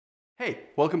Hey,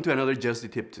 welcome to another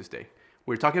JTTT Tuesday.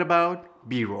 We're talking about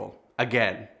B-roll.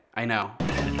 Again, I know.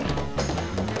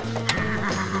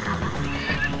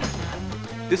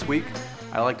 This week,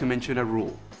 I like to mention a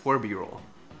rule for B-roll.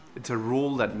 It's a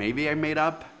rule that maybe I made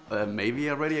up, maybe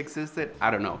already existed,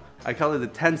 I don't know. I call it the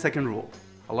 10-second rule.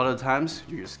 A lot of times,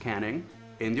 you're just scanning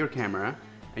in your camera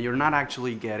and you're not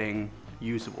actually getting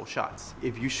usable shots.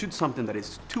 If you shoot something that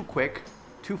is too quick,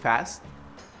 too fast,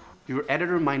 your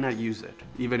editor might not use it.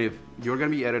 Even if you're gonna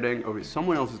be editing or if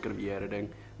someone else is gonna be editing,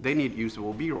 they need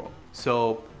usable B-roll.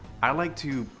 So I like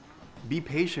to be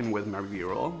patient with my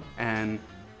B-roll and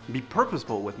be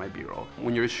purposeful with my B-roll.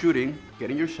 When you're shooting,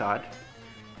 getting your shot,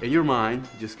 in your mind,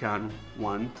 just count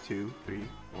 1, 2, 3,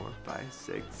 4, 5,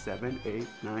 6, 7, 8,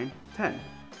 9, 10.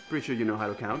 Pretty sure you know how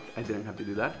to count. I didn't have to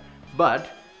do that.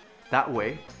 But that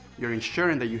way, you're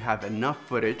ensuring that you have enough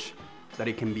footage that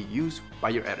it can be used by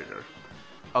your editor.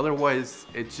 Otherwise,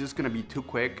 it's just gonna be too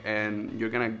quick and you're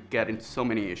gonna get into so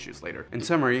many issues later. In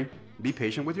summary, be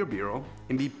patient with your B-roll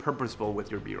and be purposeful with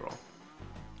your B-roll.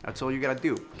 That's all you gotta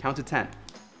do. Count to 10.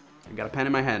 I got a pen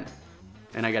in my hand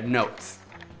and I got notes.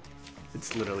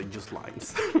 It's literally just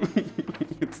lines.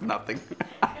 It's nothing.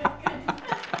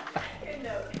 Good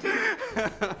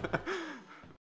note.